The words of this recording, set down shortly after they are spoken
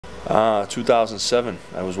2007,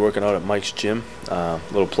 I was working out at Mike's Gym,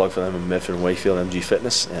 little plug for them in Medford and Wakefield, MG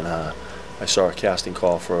Fitness, and I saw a casting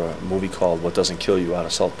call for a movie called What Doesn't Kill You out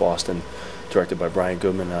of South Boston, directed by Brian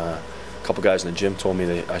Goodman. A couple guys in the gym told me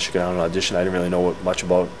that I should get out and audition. I didn't really know much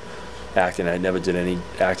about acting. I never did any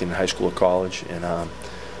acting in high school or college, and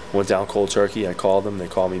went down cold turkey. I called them, they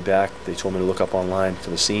called me back, they told me to look up online for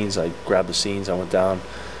the scenes. I grabbed the scenes, I went down,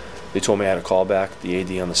 they told me I had a call back. The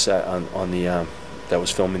AD on the set, on the that was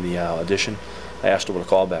filming the audition, I asked her what a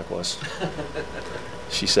callback was.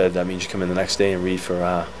 She said that means you come in the next day and read for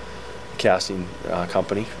a casting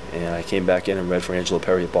company, and I came back in and read for Angela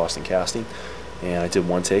Perry at Boston Casting, and I did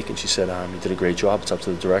one take, and she said, you did a great job, it's up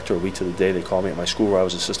to the director. A week to the day they called me at my school where I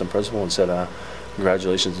was assistant principal and said,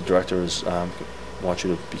 congratulations, the director wants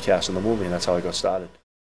you to be cast in the movie, and that's how I got started.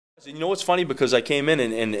 You know what's funny, because I came in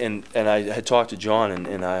and I had talked to John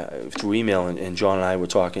and through email, and John and I were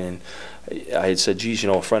talking, and I had said, geez, you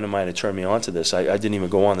know, a friend of mine had turned me on to this. I didn't even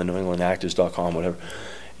go on the NewEnglandActors.com, whatever,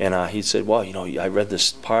 and he said, well, you know, I read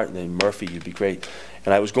this part, and Murphy, you'd be great.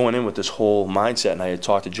 And I was going in with this whole mindset, and I had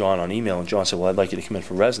talked to John on email, and John said, well, I'd like you to come in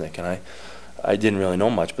for Resnick, and I didn't really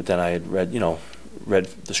know much, but then I had read, you know, read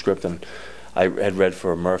the script, and I had read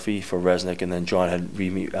for Murphy, for Resnick, and then John had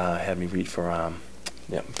me read for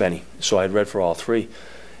Benny. So I had read for all three,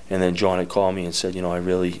 and then John had called me and said, you know, I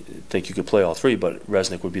really think you could play all three, but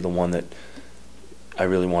Resnick would be the one that I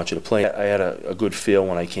really want you to play. I had a good feel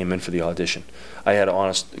when I came in for the audition. I had an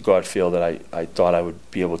honest to God feel that I thought I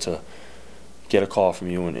would be able to get a call from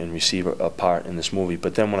you and receive a part in this movie.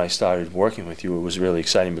 But then when I started working with you, it was really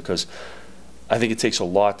exciting, because I think it takes a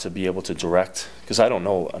lot to be able to direct, because I don't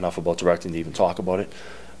know enough about directing to even talk about it,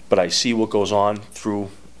 but I see what goes on through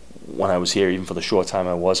when I was here, even for the short time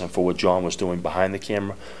I was, and for what John was doing behind the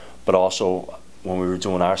camera, but also when we were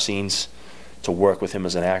doing our scenes, to work with him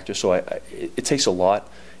as an actor. So it takes a lot,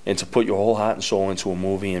 and to put your whole heart and soul into a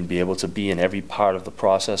movie and be able to be in every part of the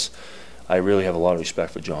process, I really have a lot of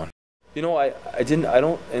respect for John. You know,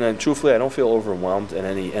 truthfully, I don't feel overwhelmed in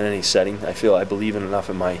any setting. I believe in enough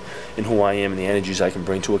in who I am and the energies I can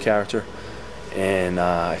bring to a character, and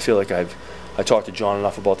I feel like I talked to John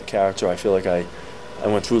enough about the character. I feel like I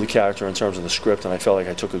went through the character in terms of the script, and I felt like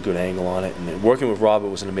I took a good angle on it. And working with Robert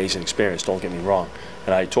was an amazing experience, don't get me wrong,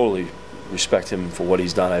 and I totally respect him for what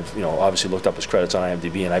he's done. I've, you know, obviously looked up his credits on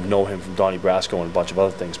IMDb, and I've known him from Donnie Brasco and a bunch of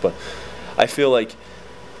other things, but I feel like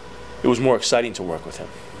it was more exciting to work with him.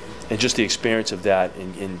 And just the experience of that,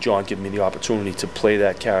 and John giving me the opportunity to play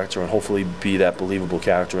that character and hopefully be that believable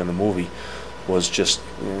character in the movie, was just,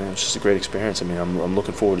 you know, it's just a great experience. I mean, I'm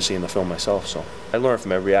looking forward to seeing the film myself. So I learn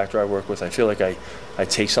from every actor I work with. I feel like I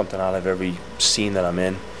take something out of every scene that I'm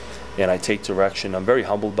in, and I take direction. I'm very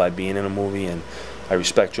humbled by being in a movie, and I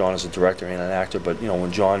respect John as a director and an actor. But you know,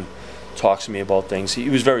 when John talks to me about things, he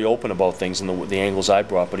was very open about things and the angles I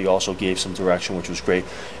brought, but he also gave some direction, which was great.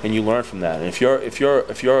 And you learn from that. And if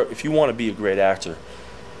you want to be a great actor,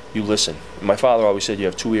 you listen. My father always said, you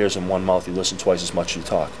have 2 ears and 1 mouth. You listen twice as much as you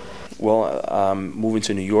talk. Well, I'm moving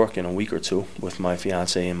to New York in a week or two with my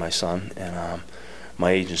fiance and my son, and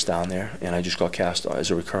my agent's down there, and I just got cast as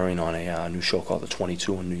a recurring on a new show called The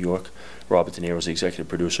 22 in New York. Robert De Niro's the executive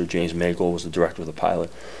producer. James Mangold was the director of the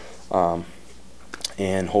pilot.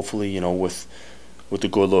 And hopefully, you know, with the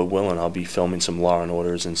good Lord willing, I'll be filming some Law and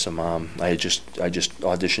Orders and some. I just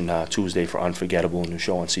auditioned Tuesday for Unforgettable, a new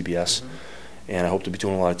show on CBS, and I hope to be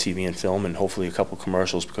doing a lot of TV and film, and hopefully a couple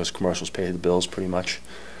commercials, because commercials pay the bills pretty much.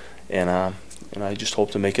 And I just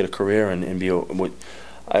hope to make it a career and be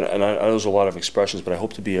I know there's a lot of expressions, but I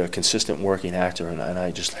hope to be a consistent working actor, and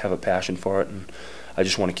I just have a passion for it, and I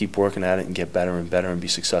just want to keep working at it and get better and better and be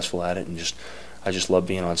successful at it, and I just love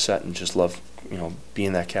being on set and just love, you know,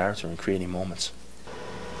 being that character and creating moments.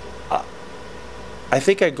 I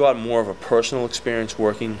think I got more of a personal experience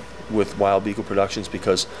working with Wild Beagle Productions,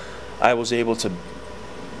 because I was able to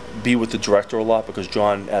be with the director a lot, because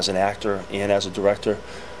John, as an actor and as a director,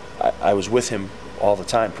 I was with him all the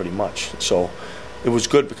time pretty much. So it was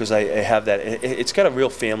good, because I have that. It's got a real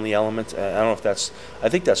family element. I don't know if that's, I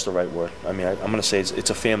think that's the right word. I mean, I'm going to say it's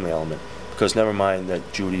a family element, because never mind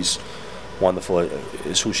that Judy's wonderful,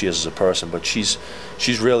 is who she is as a person, but she's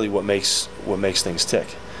really what makes things tick.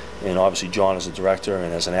 And obviously John as a director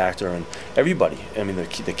and as an actor, and everybody. I mean,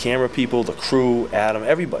 the camera people, the crew, Adam,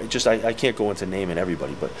 everybody. Just I can't go into naming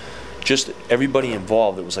everybody, but just everybody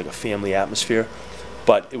involved. It was like a family atmosphere,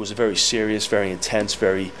 but it was a very serious, very intense,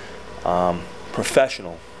 very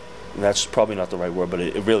professional. And that's probably not the right word, but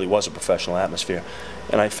it really was a professional atmosphere.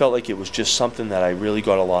 And I felt like it was just something that I really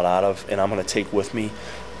got a lot out of, and I'm going to take with me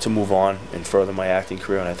to move on and further my acting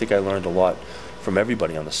career. And I think I learned a lot from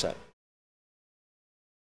everybody on the set.